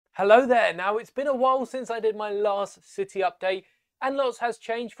Hello there. Now, it's been a while since I did my last city update and lots has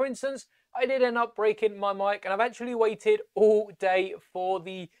changed. For instance, I did end up breaking my mic and I've actually waited all day for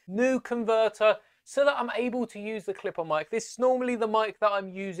the new converter so that I'm able to use the clip-on mic. This is normally the mic that I'm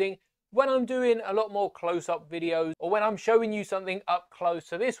using when I'm doing a lot more close-up videos or when I'm showing you something up close.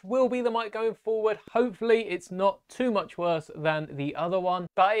 So this will be the mic going forward. Hopefully it's not too much worse than the other one.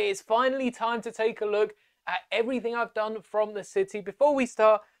 But it's finally time to take a look at everything I've done from the city. Before we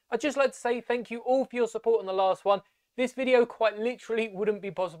start, I'd just like to say thank you all for your support on the last one. This video quite literally wouldn't be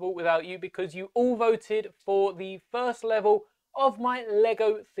possible without you because you all voted for the first level of my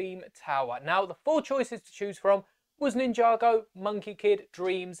Lego theme tower. Now, the 4 choices to choose from was Ninjago, Monkey Kid,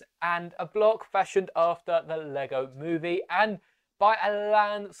 Dreams, and a block fashioned after the Lego movie. And by a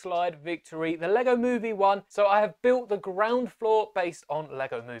landslide victory, the Lego movie won. So I have built the ground floor based on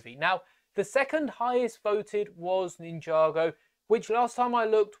Lego movie. Now, the second highest voted was Ninjago, which last time I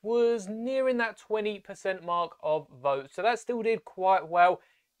looked was nearing that 20% mark of votes. So that still did quite well.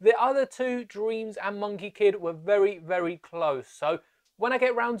 The other 2, Dreams and Monkey Kid, were very, very close. So when I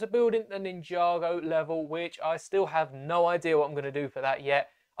get round to building the Ninjago level, which I still have no idea what I'm going to do for that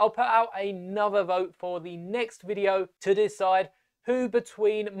yet, I'll put out another vote for the next video to decide who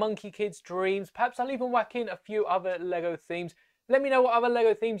between Monkey Kid's Dreams, perhaps I'll even whack in a few other Lego themes. Let me know what other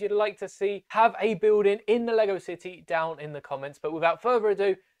Lego themes you'd like to see have a building in the Lego City down in the comments. But without further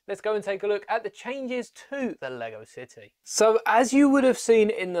ado, let's go and take a look at the changes to the Lego City. So as you would have seen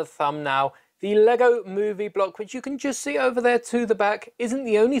in the thumbnail, the Lego movie block, which you can just see over there to the back, isn't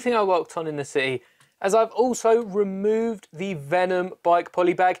the only thing I worked on in the city, as I've also removed the Venom bike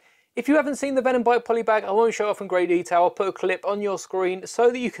polybag. If you haven't seen the Venom bike polybag, I won't show off in great detail. I'll put a clip on your screen so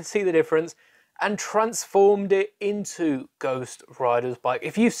that you can see the difference, and transformed it into Ghost Rider's bike.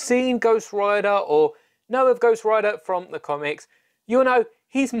 If you've seen Ghost Rider or know of Ghost Rider from the comics, you'll know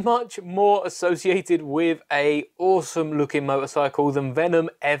he's much more associated with a awesome looking motorcycle than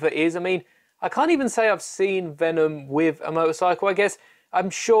Venom ever is. I mean, I can't even say I've seen Venom with a motorcycle. I guess I'm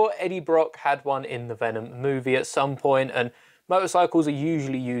sure Eddie Brock had one in the Venom movie at some point, and motorcycles are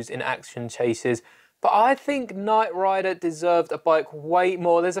usually used in action chases. But I think Knight Rider deserved a bike way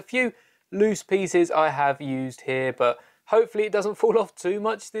more. There's a few loose pieces I have used here, but hopefully it doesn't fall off too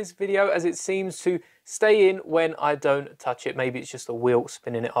much this video, as it seems to stay in when I don't touch it. Maybe it's just the wheel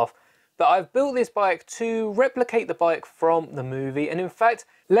spinning it off. But I've built this bike to replicate the bike from the movie, and in fact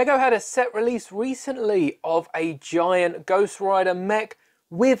Lego had a set release recently of a giant Ghost Rider mech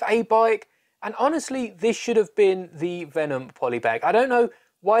with a bike, and honestly this should have been the Venom polybag. I don't know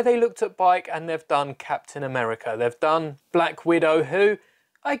why they looked at bike and they've done Captain America, they've done Black Widow, who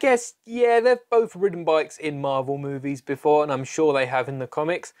I guess, yeah, they've both ridden bikes in Marvel movies before, and I'm sure they have in the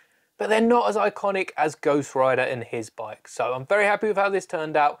comics, but they're not as iconic as Ghost Rider and his bike. So I'm very happy with how this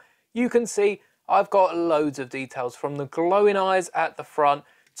turned out. You can see I've got loads of details, from the glowing eyes at the front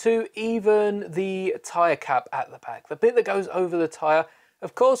to even the tyre cap at the back, the bit that goes over the tyre.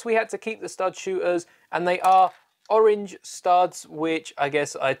 Of course, we had to keep the stud shooters, and they are orange studs, which I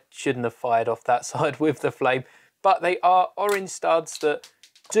guess I shouldn't have fired off that side with the flame, but they are orange studs that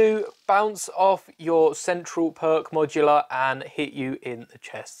do bounce off your central perk modular and hit you in the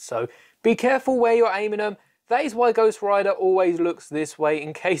chest. So be careful where you're aiming them. That is why Ghost Rider always looks this way,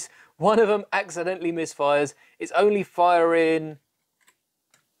 in case one of them accidentally misfires. It's only firing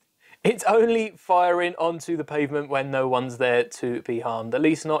onto the pavement when no one's there to be harmed, at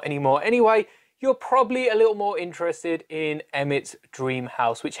least not anymore. Anyway, you're probably a little more interested in Emmet's dream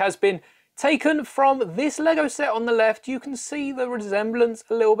house, which has been taken from this Lego set on the left. You can see the resemblance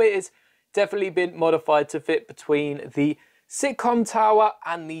a little bit. It's definitely been modified to fit between the sitcom tower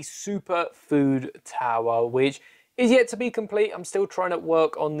and the super food tower, which is yet to be complete. I'm still trying to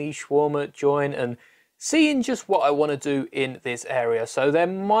work on the shawarma joint and seeing just what I want to do in this area. So there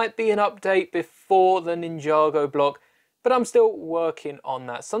might be an update before the Ninjago block, but I'm still working on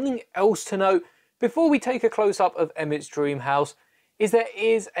that. Something else to note before we take a close-up of Emmet's dream house is there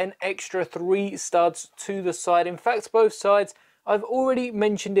is an extra 3 studs to the side. In fact, both sides. I've already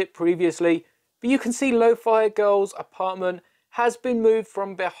mentioned it previously, but you can see Lo-Fi Girl's apartment has been moved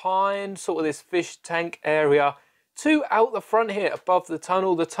from behind sort of this fish tank area to out the front here above the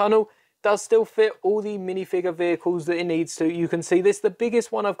tunnel. The tunnel does still fit all the minifigure vehicles that it needs to. You can see this, the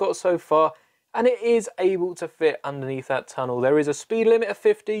biggest one I've got so far, and it is able to fit underneath that tunnel. There is a speed limit of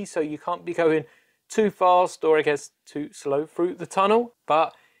 50, so you can't be going too fast or I guess too slow through the tunnel.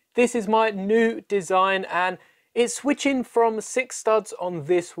 But this is my new design, and it's switching from 6 studs on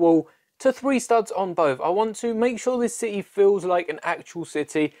this wall to 3 studs on both. I want to make sure this city feels like an actual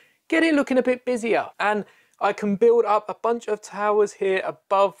city, get it looking a bit busier. And I can build up a bunch of towers here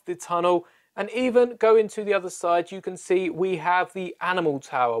above the tunnel, and even go into the other side. You can see we have the animal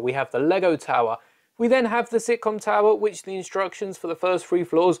tower, we have the Lego tower. We then have the sitcom tower, which the instructions for the first 3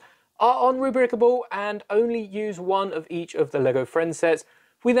 floors are unrubricable and only use one of each of the Lego friend sets.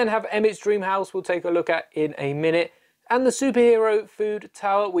 We then have Emmet's dream house, we'll take a look at in a minute, and the superhero food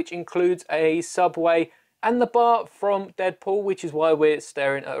tower, which includes a subway and the bar from Deadpool, which is why we're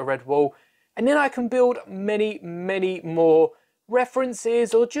staring at a red wall. And then I can build many, many more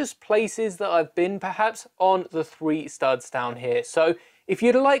references or just places that I've been perhaps on the 3 studs down here. So if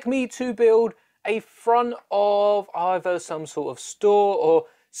you'd like me to build a front of either some sort of store or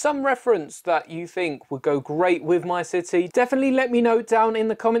some reference that you think would go great with my city, definitely let me know down in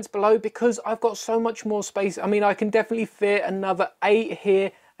the comments below, because I've got so much more space. I mean, I can definitely fit another 8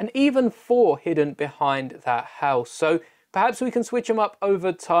 here and even 4 hidden behind that house. So perhaps we can switch them up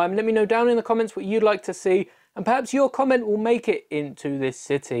over time. Let me know down in the comments what you'd like to see, and perhaps your comment will make it into this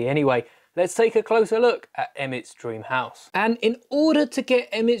city. Anyway, let's take a closer look at Emmet's dream house. And in order to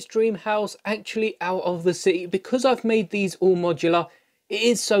get Emmet's dream house actually out of the city, because I've made these all modular, it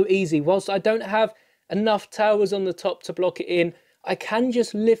is so easy. Whilst I don't have enough towers on the top to block it in, I can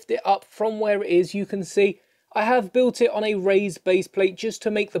just lift it up from where it is. You can see I have built it on a raised base plate just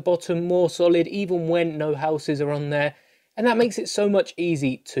to make the bottom more solid, even when no houses are on there. And that makes it so much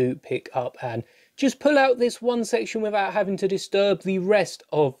easy to pick up and just pull out this one section without having to disturb the rest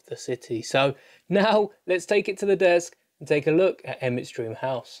of the city. So now let's take it to the desk and take a look at Emmet's dream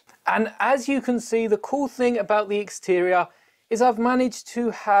house. And as you can see, the cool thing about the exterior is I've managed to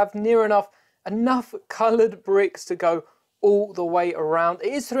have near enough coloured bricks to go all the way around.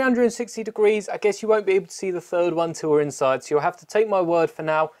 It is 360 degrees. I guess you won't be able to see the third one till we're inside, so you'll have to take my word for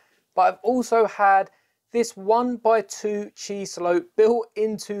now. But I've also had this 1x2 cheese slope built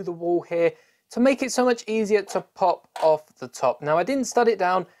into the wall here to make it so much easier to pop off the top. Now, I didn't stud it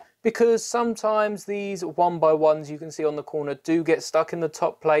down because sometimes these 1x1s you can see on the corner do get stuck in the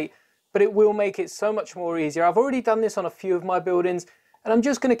top plate, but it will make it so much more easier. I've already done this on a few of my buildings, and I'm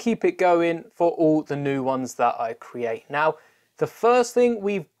just going to keep it going for all the new ones that I create. Now, the first thing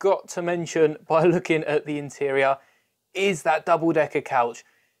we've got to mention by looking at the interior is that double-decker couch.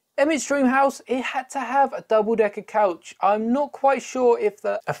 Emmet's dream house, it had to have a double-decker couch. I'm not quite sure if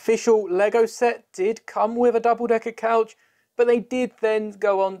the official Lego set did come with a double-decker couch, but they did then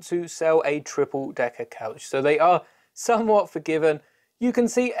go on to sell a triple-decker couch. So they are somewhat forgiven. You can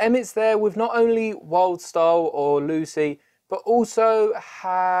see Emmet's there with not only Wild Style or Lucy, but also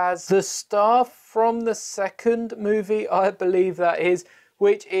has the staff from the second movie, I believe that is,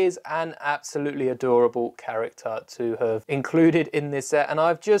 which is an absolutely adorable character to have included in this set. And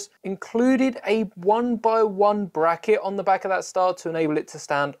I've just included a 1x1 bracket on the back of that star to enable it to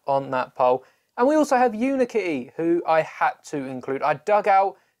stand on that pole. And we also have Unikitty, who I had to include. I dug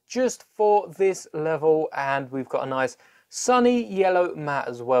out just for this level, and we've got a nice sunny yellow mat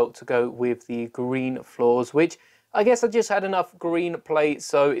as well to go with the green floors, which I guess I just had enough green plate,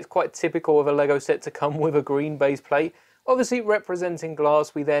 so it's quite typical of a Lego set to come with a green base plate. Obviously representing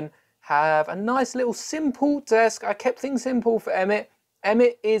glass, we then have a nice little simple desk. I kept things simple for Emmet.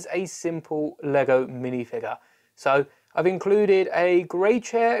 Emmet is a simple Lego minifigure. So I've included a grey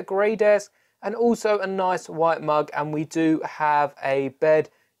chair, a grey desk, and also a nice white mug, and we do have a bed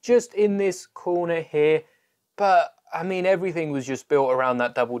just in this corner here. But I mean, everything was just built around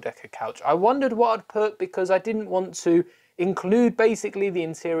that double-decker couch. I wondered what I'd put because I didn't want to include basically the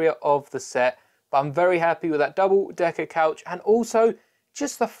interior of the set, but I'm very happy with that double-decker couch, and also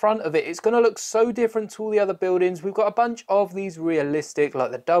just the front of it. It's going to look so different to all the other buildings. We've got a bunch of these realistic,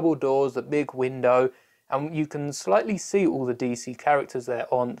 like the double doors, the big window, and you can slightly see all the DC characters there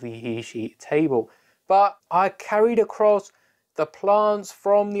on the He-She table. But I carried across the plants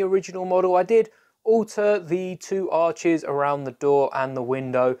from the original model. I did alter the 2 arches around the door and the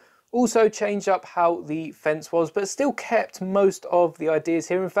window, also changed up how the fence was, but still kept most of the ideas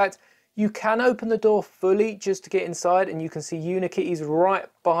here. In fact, you can open the door fully just to get inside, and you can see Unikitty's right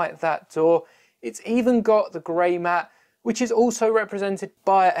by that door. It's even got the grey mat, which is also represented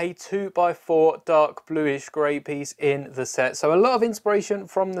by a 2x4 dark bluish grey piece in the set. So a lot of inspiration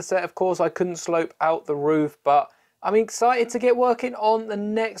from the set. Of course, I couldn't slope out the roof, but I'm excited to get working on the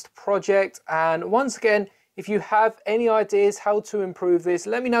next project. And once again, if you have any ideas how to improve this,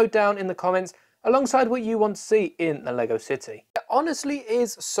 let me know down in the comments alongside what you want to see in the Lego City. It honestly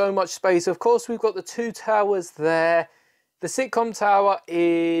is so much space. Of course, we've got the 2 towers there. The sitcom tower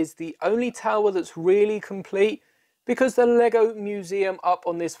is the only tower that's really complete because the Lego museum up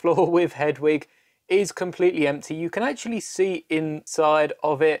on this floor with Hedwig is completely empty. You can actually see inside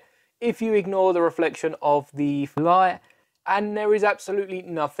of it. if you ignore the reflection of the light, and there is absolutely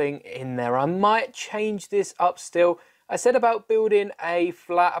nothing in there. I might change this up still. I said about building a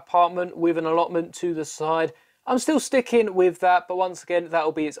flat apartment with an allotment to the side. I'm still sticking with that, but once again,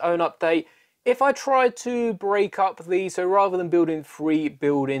 that'll be its own update. If I tried to break up these, so rather than building 3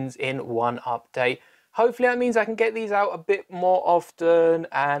 buildings in one update, hopefully that means I can get these out a bit more often,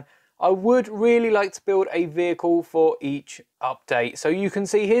 and I would really like to build a vehicle for each update. So you can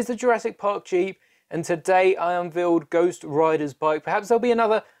see here's the Jurassic Park Jeep, and today I unveiled Ghost Rider's bike. Perhaps there'll be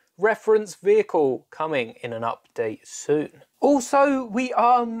another reference vehicle coming in an update soon. Also, we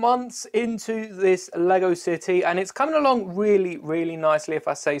are months into this Lego City, and it's coming along really, really nicely if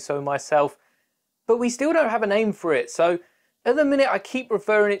I say so myself, but we still don't have a name for it. So at the minute I keep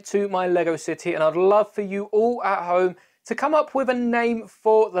referring it to my Lego City, and I'd love for you all at home to come up with a name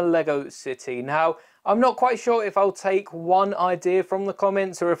for the Lego City. Now, I'm not quite sure if I'll take one idea from the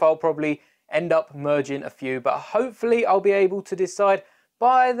comments or if I'll probably end up merging a few, but hopefully I'll be able to decide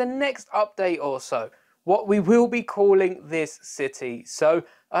by the next update or so what we will be calling this city. So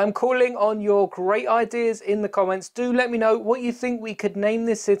I'm calling on your great ideas in the comments. Do let me know what you think we could name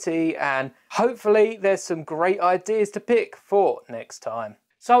this city, and hopefully there's some great ideas to pick for next time.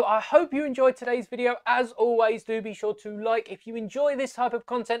 So I hope you enjoyed today's video. As always, do be sure to like if you enjoy this type of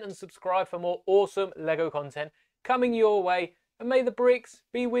content and subscribe for more awesome Lego content coming your way. And may the bricks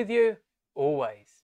be with you always.